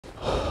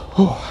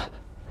Oh,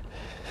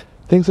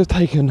 things have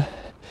taken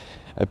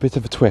a bit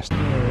of a twist.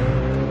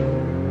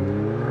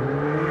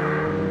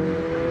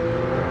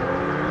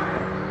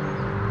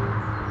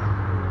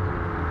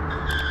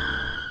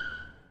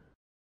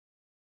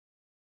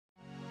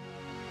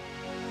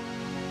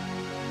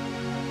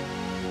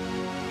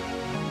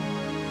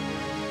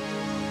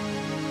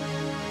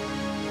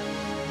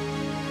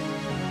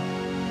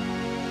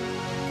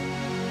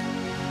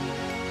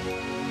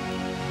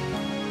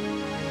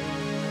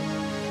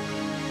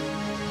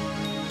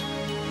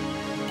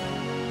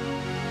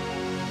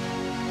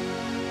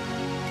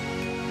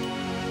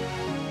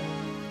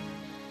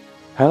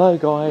 Hello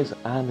guys,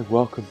 and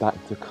welcome back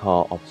to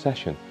Car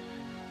Obsession.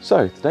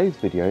 So today's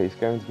video is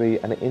going to be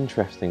an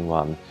interesting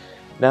one.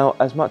 Now,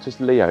 as much as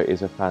Leo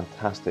is a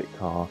fantastic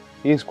car,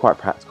 he is quite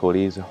practical,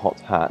 he is a hot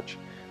hatch.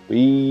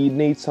 We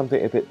need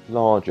something a bit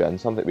larger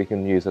and something we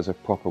can use as a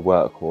proper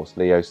workhorse.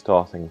 Leo's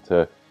starting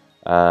to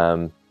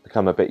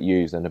become a bit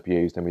used and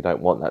abused, and we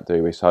don't want that,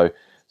 do we?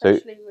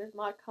 Especially with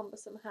my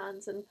cumbersome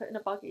hands and putting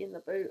a buggy in the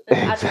boot and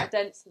adding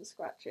dents and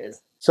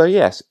scratches. So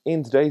yes,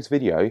 in today's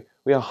video,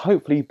 we are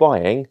hopefully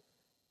buying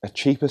a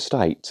cheap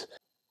estate.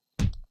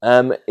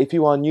 If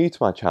you are new to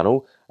my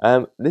channel,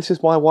 this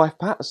is my wife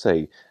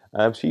Patsy.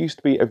 She used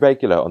to be a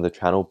regular on the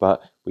channel, but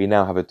we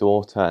now have a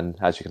daughter, and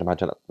as you can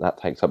imagine, that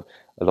takes up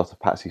a lot of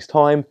Patsy's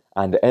time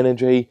and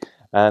energy.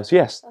 So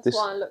yes, that's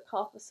why I look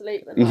half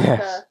asleep and like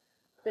a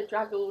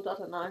bedraggled, I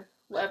don't know,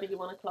 whatever you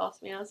want to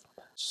class me as.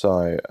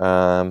 So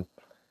no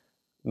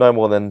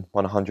more than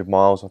 100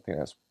 miles. I think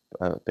that's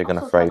big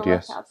enough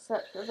radius. I'm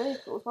still trying to work out how to search for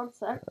vehicles. 1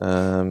 sec.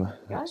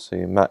 Let's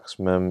see,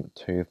 maximum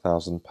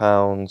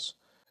 £2,000.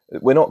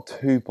 We're not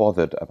too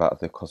bothered about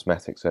the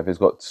cosmetics. So if it's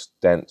got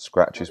dents,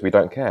 scratches, we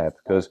don't care,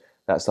 because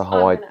that's the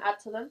whole idea. Add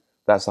to them.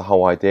 That's the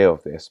whole idea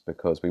of this,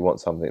 because we want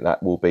something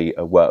that will be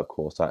a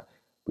workhorse. That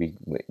we're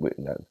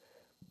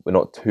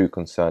not too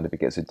concerned if it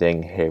gets a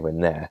ding here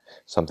and there.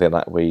 Something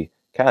that we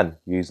can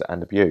use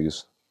and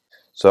abuse.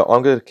 So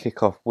I'm going to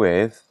kick off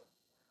with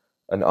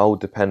an old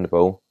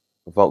dependable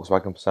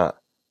Volkswagen Passat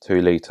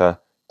 2-litre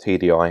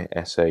TDI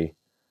SE.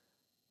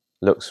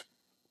 Looks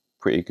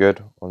pretty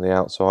good on the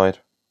outside.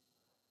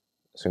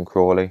 It's in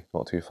Crawley,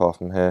 not too far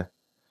from here.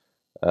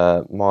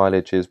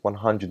 Mileage is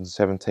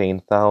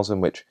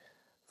 117,000, which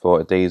for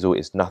a diesel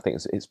is nothing.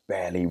 It's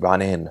barely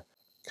run in.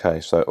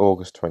 Okay, so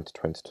August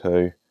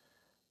 2022.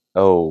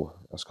 Oh,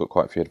 that's got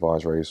quite a few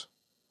advisories.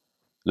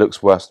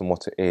 Looks worse than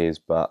what it is,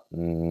 but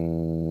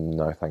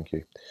no, thank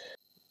you.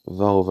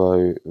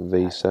 Volvo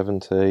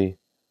V70.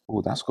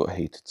 Oh, that's got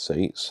heated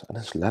seats and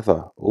it's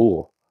leather.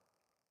 Oh,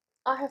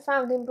 I have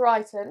found in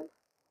Brighton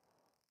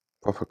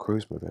proper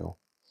cruise mobile.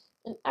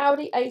 an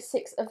Audi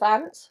A6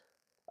 Avant.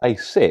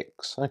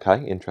 A6,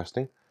 okay,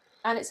 interesting.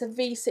 And it's a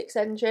V6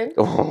 engine.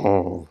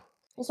 Oh.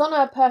 It's on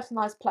a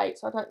personalised plate,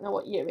 so I don't know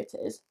what year it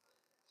is.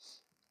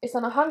 It's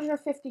on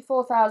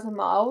 154,000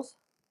 miles.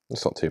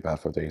 It's not too bad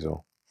for a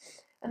diesel.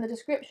 And the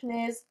description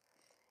is,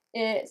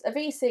 it's a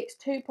V6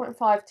 2.5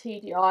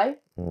 TDI.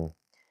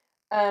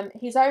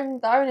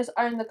 The owners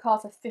owned the car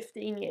for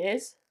 15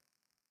 years.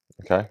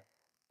 Okay.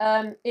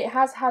 It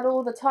has had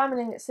all the timing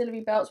and auxiliary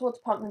belts, water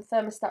pump and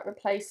thermostat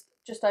replaced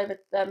just over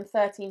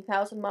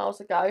 13,000 miles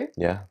ago.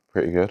 Yeah,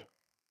 pretty good.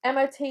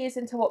 MOT is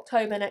into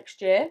October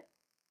next year.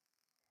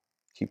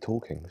 Keep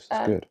talking, this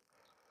is good.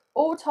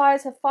 All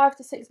tyres have 5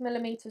 to 6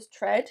 millimetres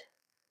tread,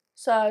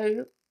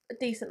 so a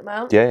decent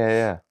amount.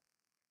 Yeah.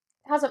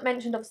 It hasn't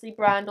mentioned obviously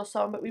brand or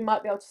so on, but we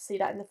might be able to see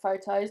that in the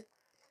photos.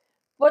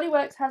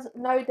 Bodyworks has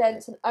no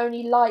dents and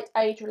only light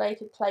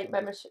age-related paint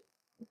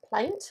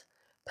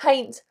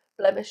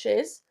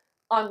blemishes.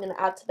 I'm going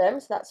to add to them,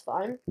 so that's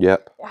fine.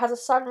 Yep. It has a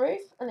sunroof,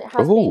 and it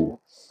has the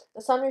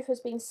sunroof has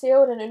been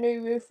sealed, and a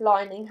new roof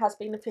lining has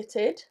been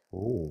fitted.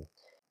 Ooh.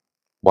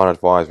 One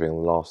advisory on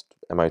the last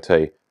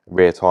MOT,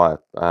 rear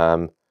tyre.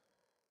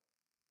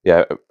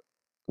 Yeah,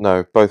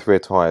 no, both rear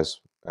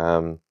tyres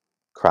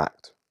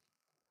cracked.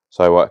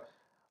 So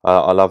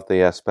I love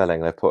the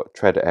spelling. They put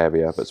tread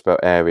area, but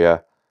spelled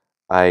area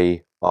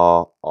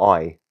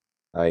A-R-I-A.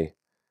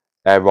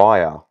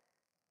 Area.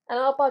 And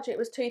our budget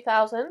was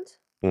 2,000.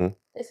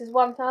 This is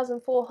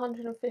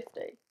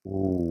 1,450.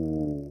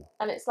 Ooh.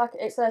 And it's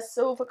a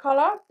silver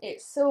colour.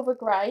 It's silver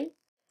grey,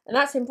 and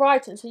that's in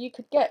Brighton. So you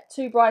could get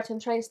to Brighton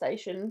train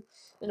station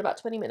in about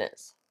 20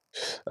 minutes.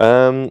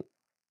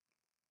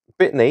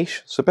 Bit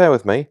niche, so bear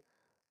with me.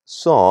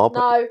 Saab.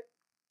 No.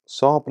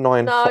 Saab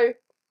 9. No. Will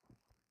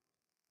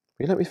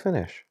you let me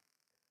finish?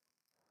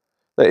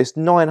 It's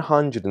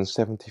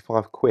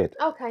 975 quid.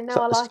 Okay, now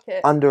so I like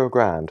it. Under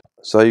 £1,000.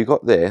 So you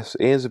got this.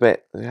 It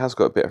has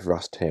got a bit of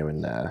rust here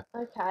and there.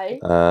 Okay.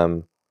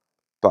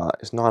 But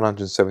it's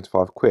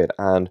 975 quid,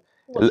 and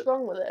what's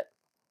wrong with it?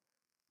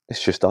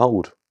 It's just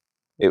old.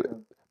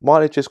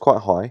 Mileage is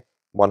quite high,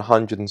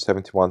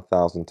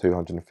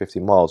 171,250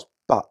 miles,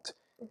 but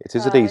it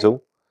is a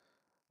diesel.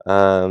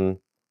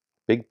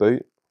 Big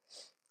boot. I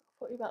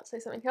thought you were about to say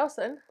something else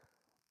then.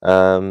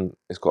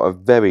 It's got a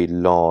very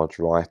large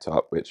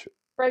write-up, which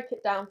break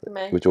it down for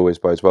me. Which always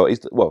bodes well.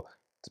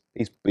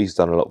 He's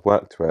done a lot of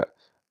work to it.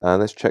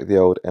 Let's check the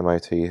old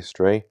MOT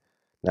history.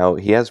 Now,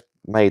 he has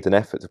made an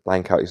effort to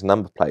blank out his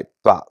number plate,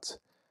 but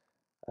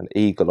an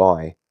eagle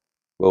eye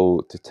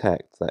will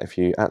detect that if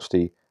you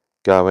actually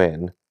go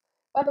in,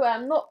 By the way,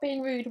 I'm not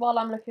being rude while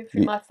I'm looking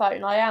through you, my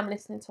phone. I am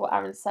listening to what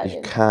Aaron's you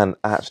saying. can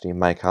actually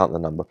make out the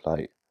number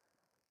plate.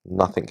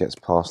 Nothing gets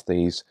past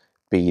these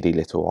beady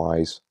little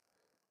eyes.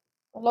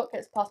 A lot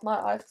gets past my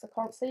eyes because I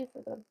can't see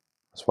through them.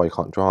 That's why you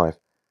can't drive.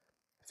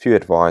 A few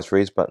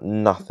advisories, but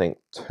nothing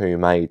too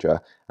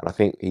major. And I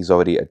think he's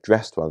already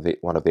addressed one of the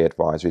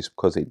advisories,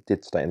 because it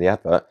did state in the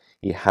advert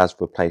he has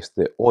replaced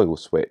the oil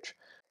switch.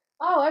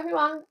 Oh,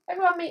 everyone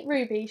meet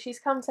Ruby. She's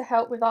come to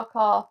help with our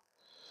car.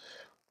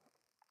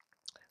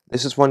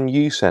 This is one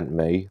you sent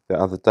me the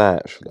other day,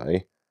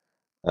 actually.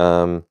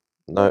 No,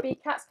 Ruby,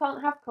 cats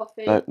can't have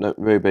coffee. no,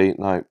 Ruby,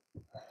 no.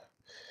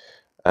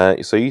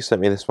 So you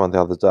sent me this one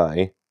the other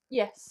day.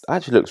 Yes. It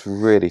actually looks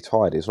really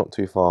tidy. It's not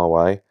too far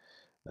away.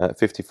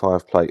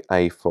 55 plate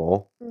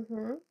A4.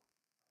 Mhm.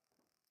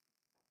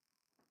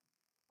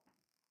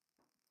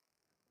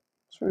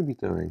 What's Ruby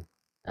doing?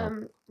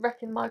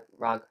 Wrecking my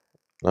rug.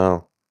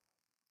 Oh,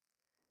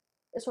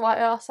 It's right.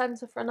 I'll send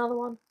her for another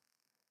one.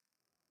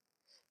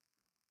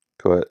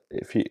 cool.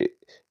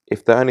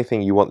 If the only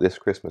thing you want this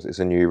Christmas is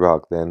a new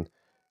rug, then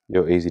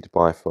you're easy to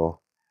buy for.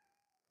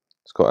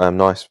 It's got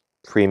nice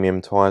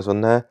premium tyres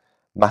on there.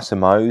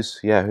 Massimo's.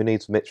 Yeah, who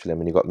needs Michelin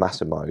when you've got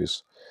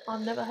Massimo's?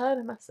 I've never heard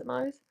of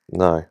Massimo's.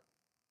 No.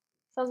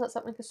 Sounds like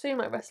something a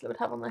sumo wrestler would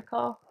have on their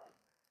car.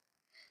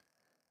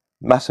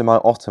 Massimo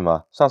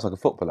Ottoma. Sounds like a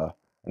footballer.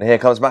 And here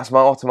comes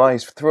Massimo Ottoma.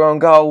 He's through on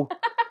goal.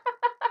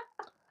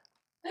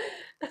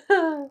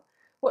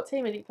 What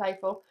team did he play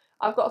for?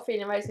 I've got a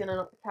feeling Ray's going to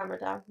knock the camera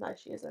down. No,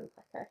 she isn't.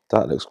 Okay.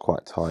 That looks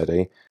quite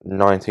tidy.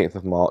 19th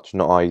of March,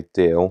 not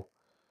ideal.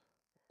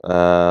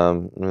 Yeah,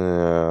 and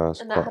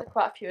that had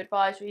quite a few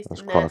advisories.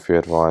 There's quite a few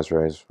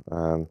advisories.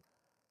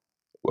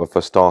 Well,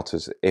 for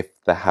starters,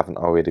 if they haven't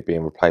already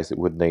been replaced, it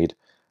would need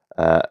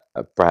a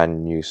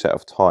brand new set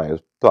of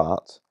tyres.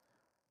 But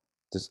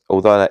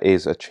although that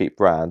is a cheap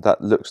brand,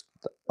 that looks.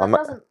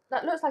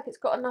 That looks like it's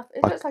got enough.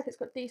 It looks like it's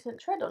got decent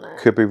tread on it.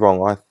 Could be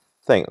wrong. I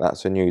think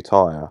that's a new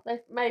tyre.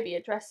 They've maybe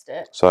addressed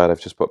it. So they've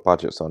just put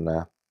budgets on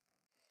there.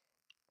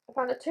 I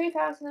found a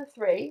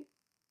 2003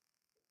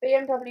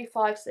 BMW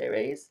 5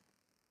 Series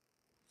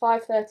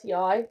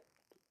 530i.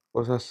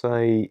 What does that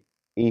say?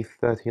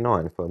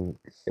 E39.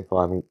 If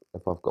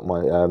I've got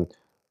my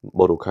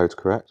model codes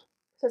correct.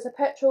 So it's a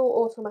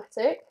petrol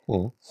automatic.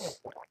 Mm.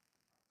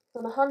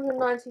 On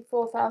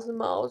 194,000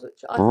 miles,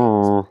 which I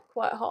think is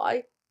quite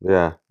high.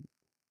 Yeah.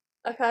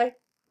 Okay.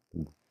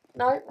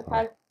 No.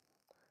 Okay.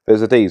 If it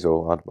was a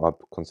diesel, I'd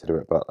consider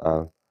it, but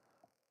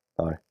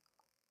no.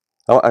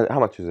 How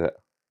much is it?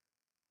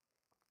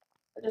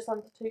 Just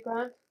under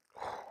 £2,000.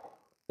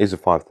 It's a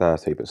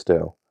 530, but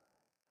still.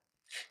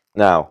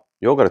 Now,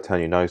 you're going to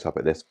turn your nose up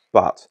at this,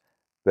 but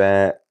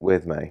bear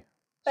with me.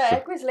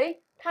 Bear, Grizzly,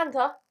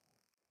 Canter.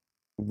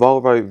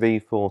 Volvo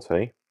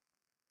V40,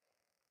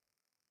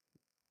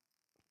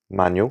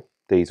 manual,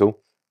 diesel,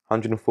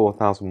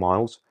 104,000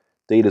 miles.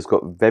 Dealer's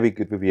got very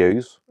good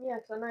reviews. Yeah,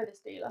 because I know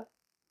this dealer.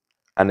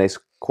 And it's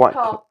quite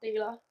Car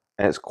dealer.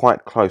 And it's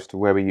quite close to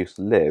where we used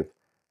to live,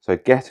 so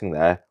getting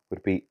there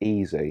would be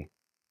easy-ish.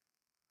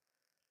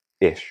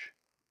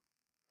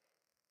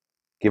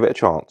 Give it a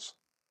chance.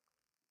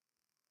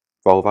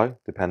 Volvo,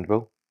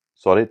 dependable,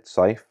 solid,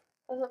 safe.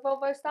 Doesn't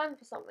Volvo stand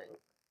for something?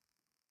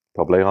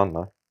 Probably, I don't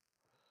know.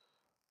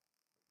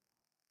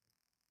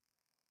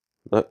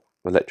 Look,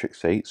 electric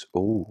seats.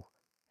 Ooh,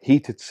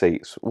 heated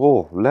seats.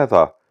 Oh,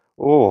 leather.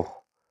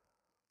 Oh.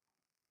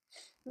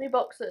 New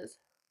boxes.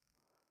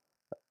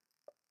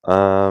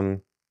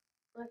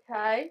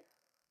 Okay.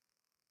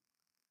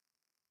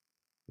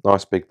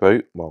 Nice big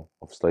boot. Well,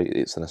 obviously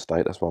it's an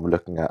estate. That's why I'm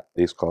looking at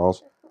these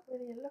cars. It's not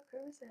really a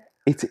looker, is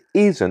it? It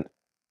isn't,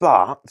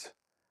 but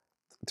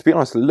to be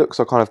honest, the looks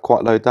are kind of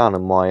quite low down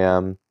on my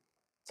Well,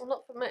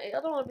 not for me. I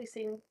don't want to be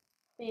seen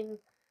being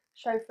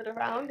chauffeured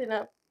around in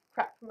a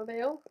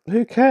crapmobile.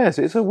 Who cares?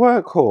 It's a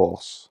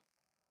workhorse.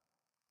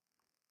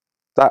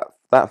 That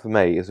for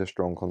me is a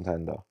strong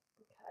contender.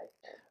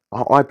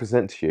 Okay. I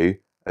present to you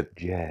a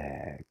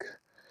Jag.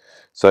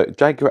 So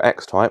Jaguar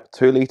X-Type,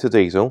 2-litre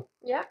diesel.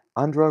 Yeah.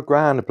 Under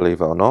 £1,000,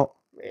 believe it or not.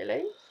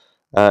 Really?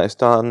 It's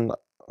done,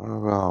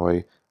 where are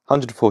we?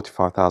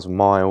 145,000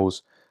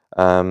 miles.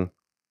 Yeah,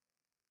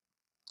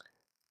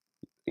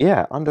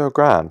 under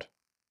 £1,000.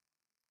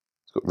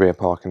 It's got rear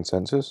parking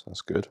sensors.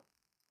 That's good.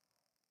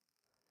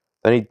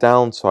 The only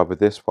downside with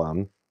this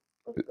one,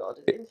 Oh God,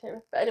 it's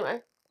interior. But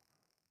anyway.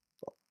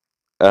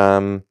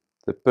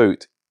 the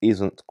boot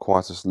isn't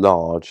quite as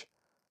large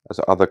as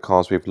other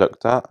cars we've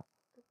looked at.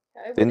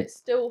 Okay, would it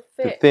still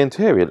fit? The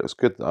interior looks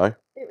good though.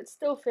 It would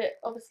still fit,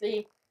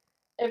 obviously,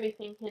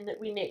 everything in that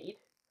we need.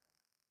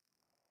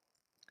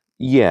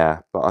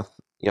 Yeah, but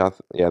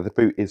the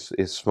boot is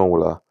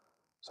smaller,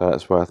 so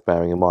that's worth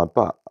bearing in mind.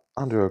 But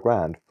under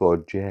 £1,000 for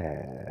a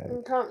Jag.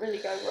 You can't really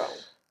go wrong.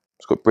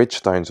 It's got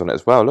Bridgestones on it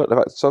as well. Look,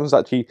 someone's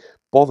actually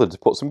bothered to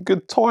put some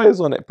good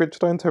tyres on it.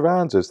 Bridgestone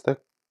Tyranzas, they're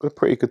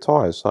pretty good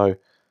tyres. So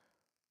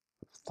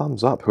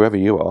thumbs up, whoever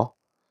you are.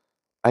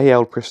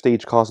 AL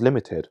Prestige Cars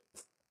Limited.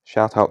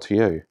 Shout out to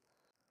you.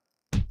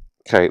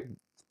 Okay,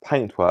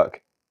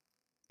 paintwork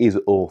is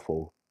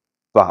awful,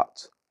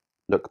 but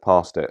look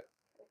past it.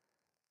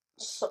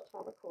 Stop my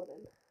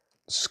recording.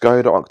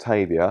 Skoda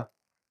Octavia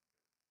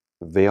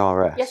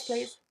VRS. Yes,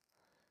 please.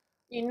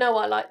 You know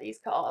I like these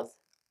cars.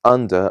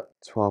 Under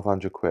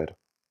 1,200 quid.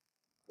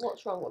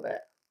 What's wrong with it?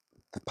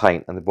 The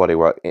paint and the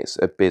bodywork, it's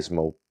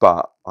abysmal,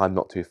 but I'm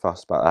not too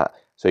fussed about that.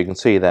 So you can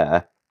see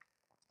there,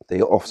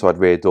 the offside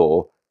rear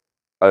door.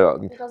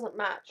 It doesn't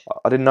match.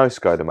 I didn't know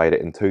Skoda made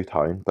it in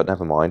two-tone, but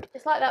never mind.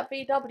 It's like that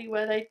VW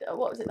where they,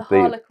 what was it, the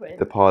Harlequin?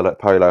 The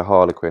Polo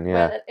Harlequin,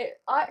 yeah.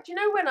 Do you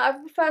know when I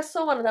first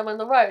saw one of them on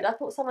the road, I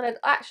thought someone had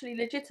actually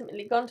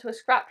legitimately gone to a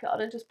scrapyard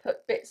and just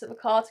put bits of a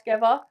car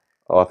together.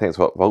 Oh, I think it's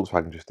what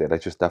Volkswagen just did. They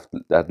just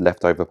had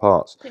leftover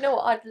parts. Do you know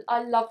what?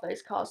 I love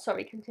those cars.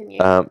 Sorry, continue.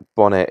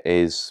 Bonnet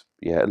is,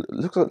 yeah,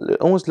 it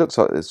almost looks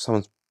like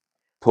someone's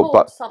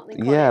put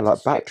something. Yeah,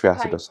 like battery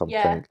acid or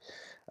something.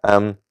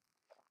 Yeah.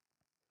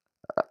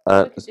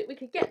 We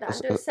could get that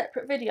and do a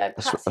separate video.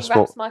 Patsy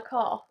wraps my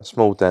car. A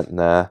small dent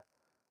there.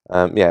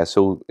 Yeah,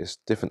 it's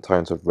different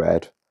tones of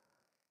red.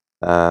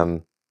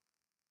 But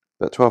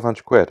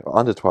 1,200 quid, or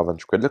under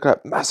 1,200 quid. Look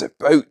at that massive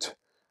boot.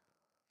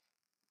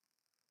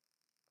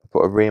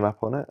 Put a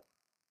remap on it.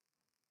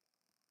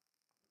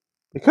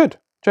 You could,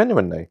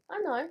 genuinely. I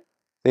know.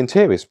 The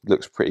interior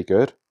looks pretty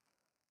good.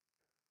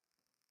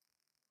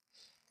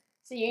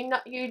 So you know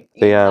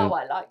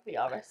I like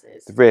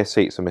VRSs. The rear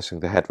seats are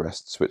missing the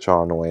headrests, which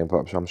are annoying,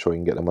 but I'm sure you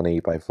can get them on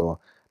eBay for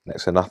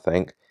next to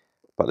nothing.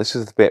 But this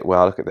is the bit where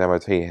I look at the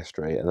MOT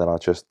history and then I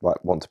just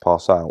want to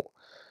pass out.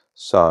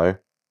 So,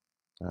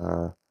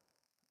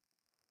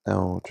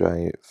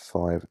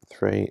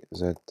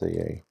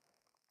 LJ53ZDE.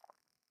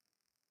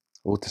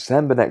 Well,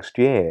 December next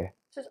year.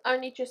 So it's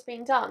only just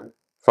been done.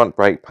 Front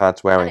brake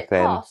pads wearing and it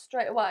thin. Passed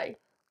straight away.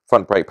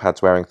 Front brake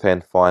pads wearing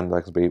thin, fine,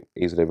 they can be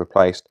easily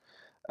replaced.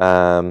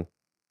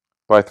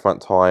 Both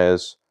front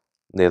tyres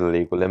near the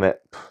legal limit.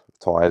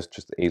 Tyres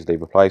just easily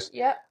replaced.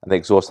 Yep. And the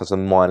exhaust has a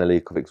minor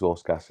leak of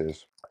exhaust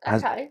gases.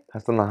 Okay.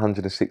 Has done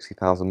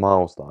 160,000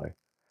 miles though.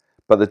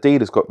 But the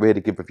dealer's got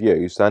really good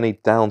reviews. The only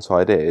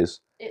downside is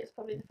it's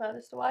probably the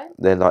furthest away.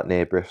 They're like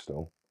near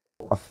Bristol.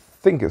 I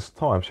think it's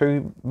time. Shall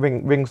we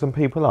ring some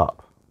people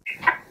up?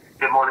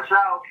 Good morning,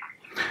 Sal.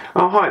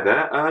 Oh, hi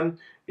there.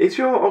 Is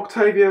your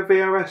Octavia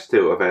VRS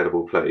still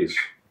available, please?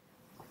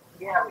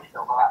 Yeah, we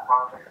still got that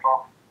car.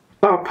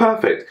 Oh,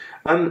 perfect.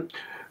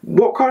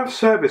 What kind of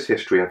service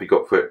history have you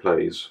got for it,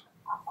 please?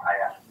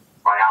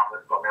 My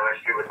outlet's got no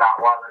issue with that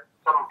one.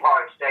 Some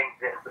car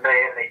exchanged it to me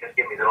and they just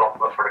give me the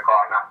logbook for the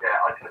car and that's it.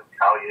 I couldn't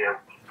tell you.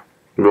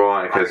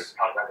 Right, because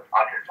I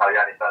couldn't tell you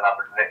anything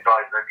other than it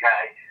drives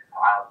okay.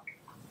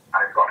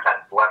 And it's got a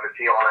sensible MOT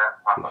on it.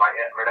 That's about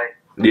it, really.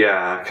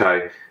 Yeah, okay.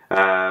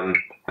 And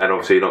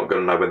obviously you're not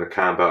going to know when the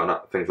cam belt and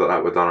things like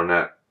that were done on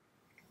it.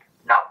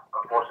 No,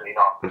 unfortunately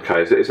not.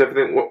 Okay, so is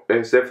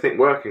everything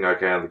working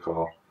okay on the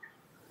car?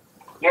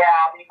 Yeah,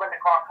 I mean, when the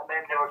car came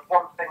in, there was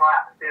one thing I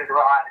had to do. I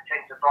had to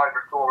change the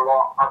driver's door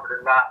lock. Other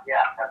than that,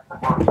 yeah, that's the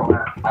work on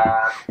it.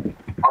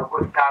 I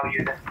would tell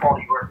you this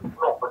bodywork is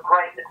not the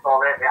greatest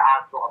on it. It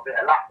has got a bit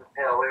of lack of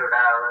tail here and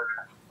there and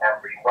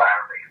everywhere,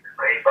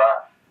 basically.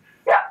 But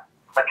yeah,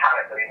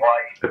 mechanically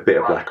wise, a bit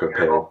of lack of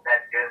tail.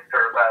 Engine,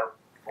 turbo,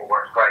 all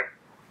works great.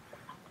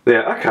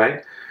 Yeah,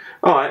 okay.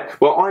 Alright,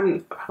 well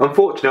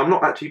unfortunately I'm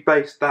not actually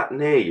based that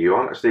near you.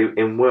 I'm actually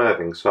in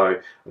Worthing, so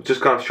I'm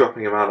just kind of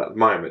shopping around at the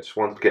moment. Just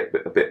wanted to get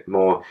a bit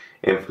more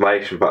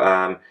information.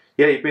 But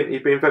yeah, you've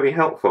been very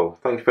helpful.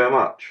 Thank you very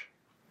much.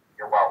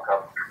 You're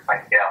welcome.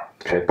 Thank you.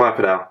 Okay, bye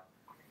for now.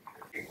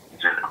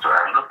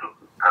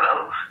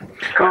 Hello.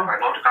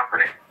 Motor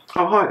Company.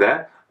 Oh, hi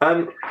there.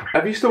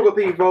 Have you still got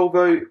the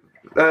Volvo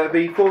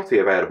V40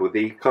 available,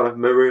 the kind of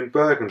maroon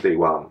burgundy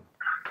one?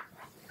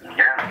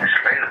 Yeah, it's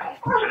available.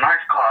 It's a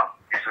nice car.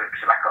 It's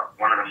like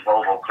one of them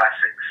Volvo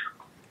classics.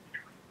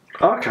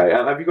 Okay,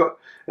 and have you got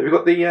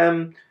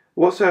the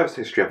what service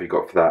history have you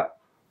got for that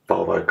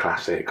Volvo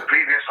classic? The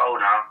previous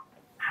owner,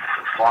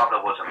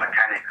 father was a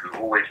mechanic who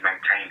always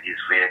maintained his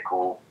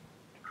vehicle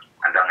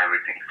and done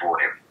everything for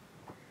him.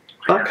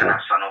 So he doesn't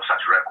have no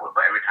such record,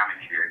 but every time he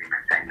needed any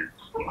maintenance,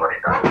 he got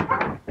it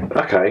done.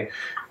 Okay.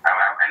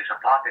 And it's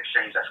a part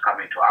exchange that's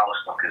coming to our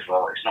stock as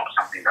well. It's not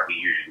something that we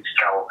usually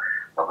sell,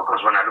 but because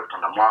when I looked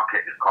on the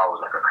market, this car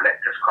was like a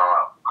collector's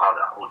car, a car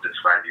that holds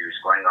its value, it's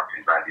going up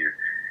in value,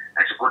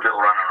 and it's a good little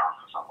runaround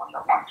for someone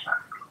that wants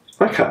that.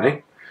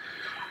 Okay.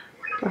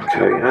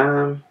 Okay.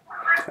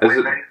 We're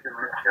based in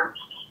Mitcham.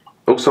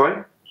 Oh,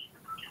 sorry.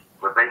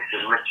 We're based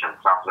in Mitcham,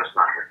 South West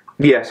London.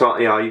 Yes,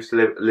 I used to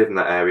live in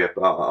that area,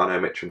 but I know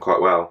Mitcham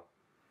quite well.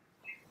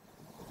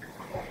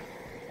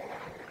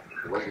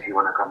 When do you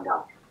want to come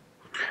down?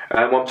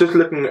 I'm just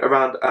looking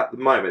around at the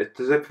moment.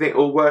 Does everything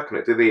all work on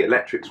it? Do the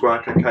electrics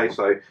work okay?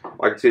 So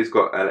I can see it's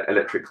got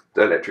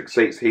electric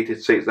seats,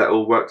 heated seats. That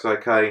all works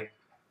okay.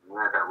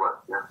 Yeah, that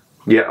works. Yeah.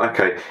 Yeah,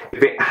 okay.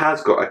 If it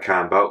has got a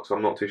cam belt, so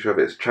I'm not too sure if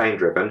it's chain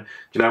driven. Do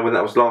you know when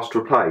that was last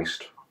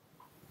replaced?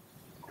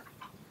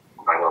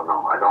 I don't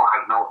know. I don't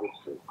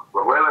history.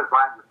 But where I was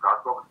buying this car, I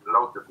was talking to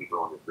loads of people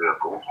on this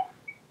vehicle.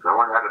 So I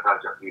wanted to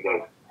advertise it a few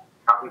days.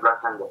 Some people are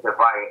saying that they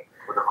buy it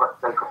for the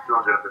sake of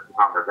 £250 to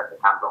get the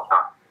hands-on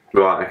done.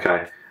 Right, okay.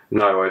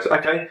 No worries.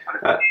 Okay.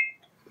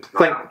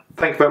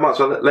 Thank you very much.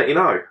 I'll let you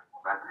know.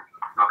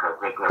 Okay,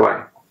 take care.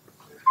 Right.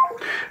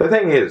 The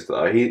thing is,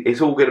 though,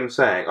 it's all good him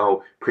saying,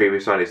 oh,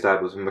 previous owner's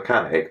dad was a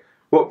mechanic.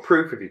 What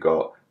proof have you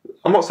got?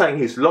 I'm not saying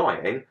he's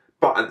lying,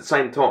 but at the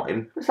same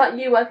time... It's like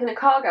you work in a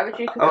car garage,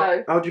 you could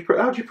go... How do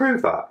you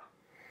prove that?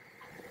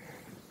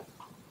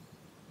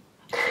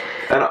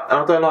 And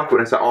I don't like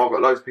when they say, oh, I've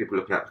got loads of people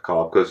looking at the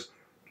car, because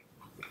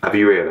have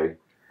you really?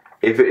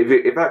 If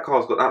that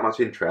car's got that much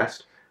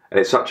interest, and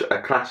it's such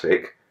a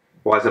classic,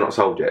 why is it not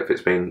sold yet if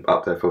it's been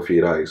up there for a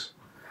few days?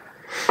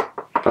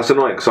 That's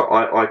annoying, because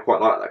I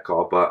quite like that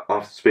car, but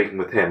after speaking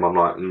with him, I'm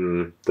like,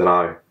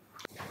 dunno.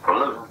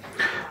 Hello.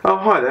 Oh,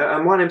 hi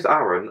there, my name's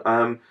Aaron.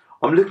 I'm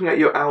looking at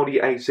your Audi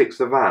A6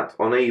 Avant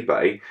on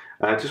eBay.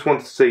 Just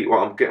wanted to see,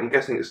 well, I'm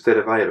guessing it's still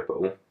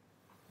available.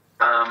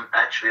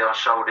 Actually, I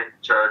sold it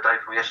day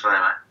from yesterday,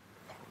 mate.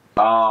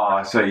 Ah,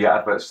 I see, your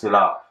advert's still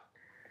up.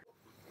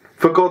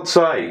 For God's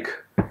sake.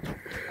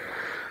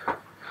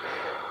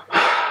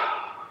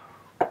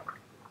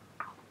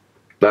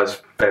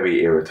 That's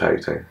very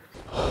irritating.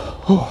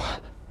 Oh,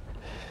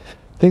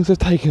 things have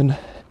taken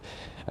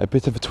a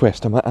bit of a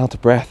twist. I'm out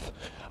of breath.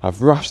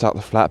 I've rushed out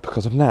the flat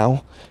because I'm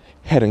now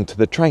heading to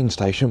the train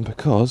station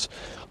because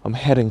I'm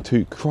heading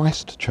to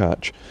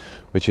Christchurch,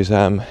 which is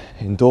in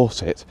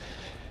Dorset.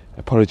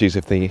 Apologies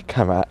if the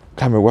camera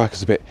work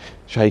is a bit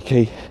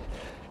shaky.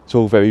 It's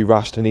all very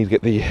rushed. I need to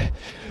get the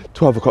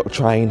 12 o'clock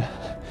train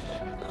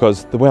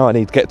because the way I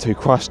need to get to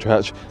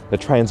Christchurch, the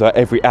trains are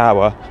every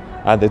hour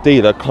and the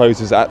dealer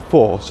closes at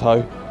 4,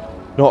 so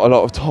not a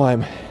lot of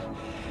time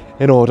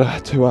in order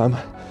to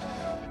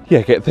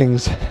get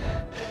things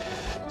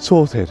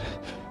sorted.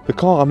 The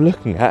car I'm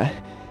looking at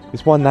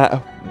is one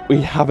that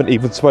we haven't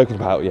even spoken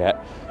about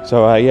yet,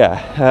 so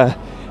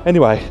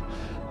anyway,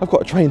 I've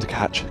got a train to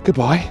catch.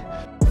 Goodbye.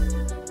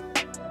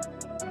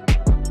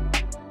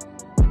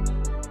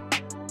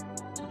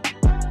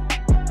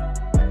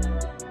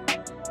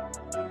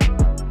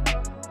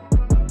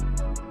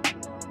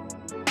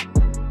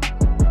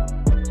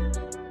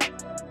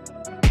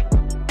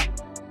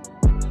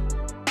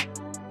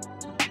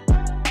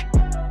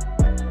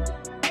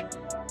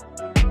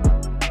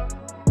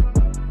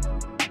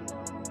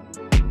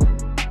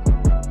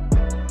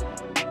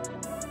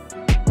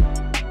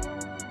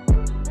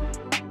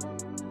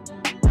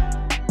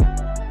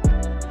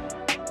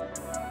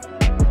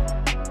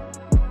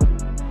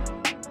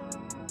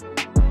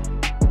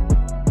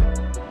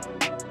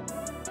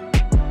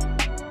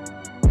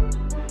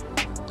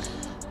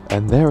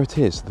 And there it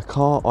is, the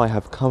car I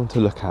have come to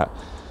look at,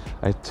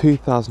 a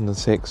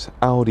 2006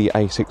 Audi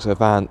A6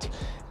 Avant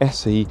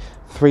SE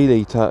 3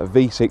 litre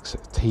V6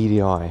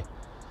 TDI.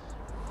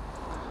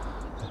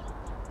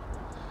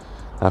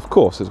 Now of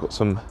course it's got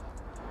some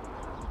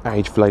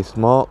age-related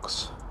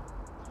marks.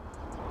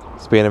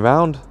 It's been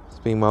around, it's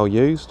been well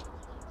used.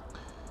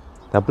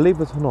 Now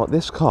believe it or not,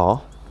 this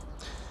car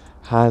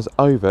has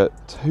over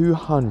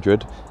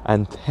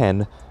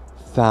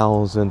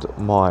 210,000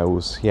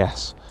 miles,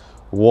 yes.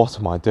 What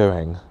am I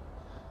doing?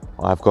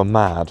 I've gone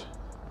mad.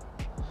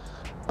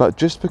 But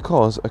just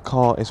because a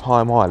car is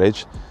high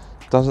mileage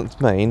doesn't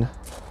mean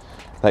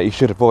that you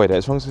should avoid it.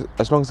 As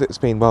long as it's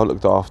been well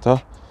looked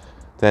after,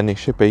 then it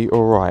should be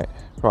alright.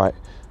 Right,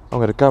 I'm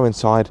going to go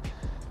inside,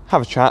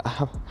 have a chat,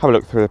 have a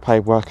look through the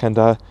paperwork, and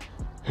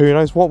who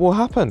knows what will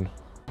happen.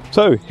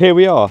 So here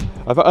we are.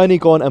 I've only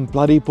gone and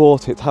bloody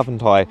bought it,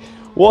 haven't I?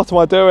 What am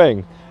I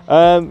doing?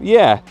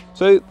 Yeah,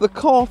 so the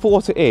car for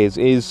what it is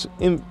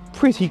in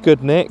pretty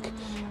good nick.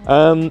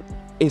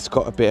 It's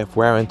got a bit of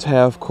wear and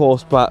tear, of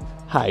course, but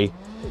hey,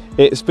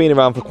 it's been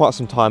around for quite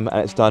some time and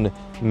it's done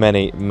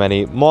many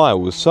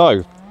miles.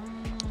 So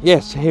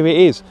yes, here it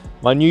is,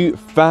 my new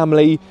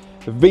family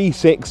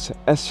V6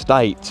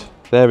 estate.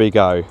 There we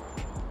go.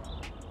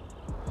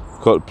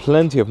 Got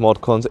plenty of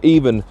mod cons,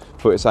 even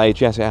for its age.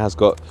 Yes, it has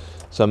got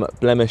some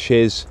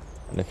blemishes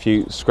and a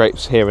few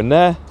scrapes here and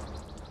there,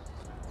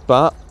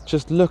 but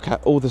just look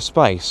at all the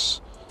space.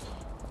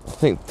 I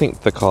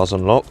think the car's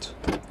unlocked.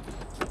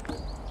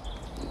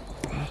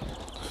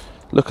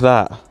 Look at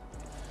that.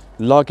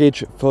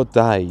 Luggage for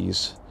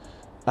days.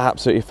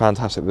 Absolutely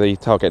fantastic. The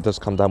tailgate does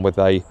come down with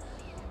a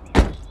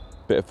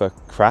bit of a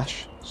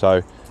crash, so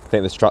I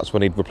think the struts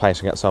will need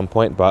replacing at some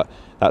point, but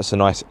that's a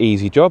nice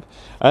easy job.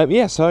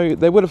 Yeah, so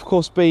there would of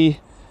course be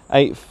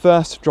a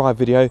first drive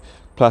video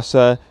plus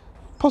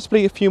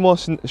possibly a few more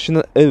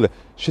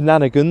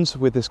shenanigans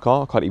with this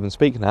car. I can't even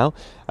speak now.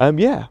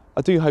 Yeah,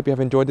 I do hope you have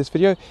enjoyed this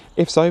video.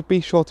 If so, be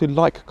sure to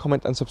like,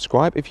 comment and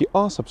subscribe. If you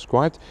are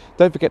subscribed,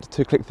 don't forget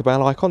to click the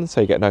bell icon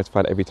so you get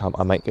notified every time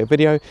I make a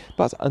video.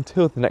 But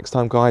until the next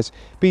time guys,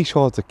 be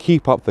sure to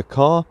keep up the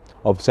car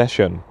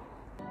obsession.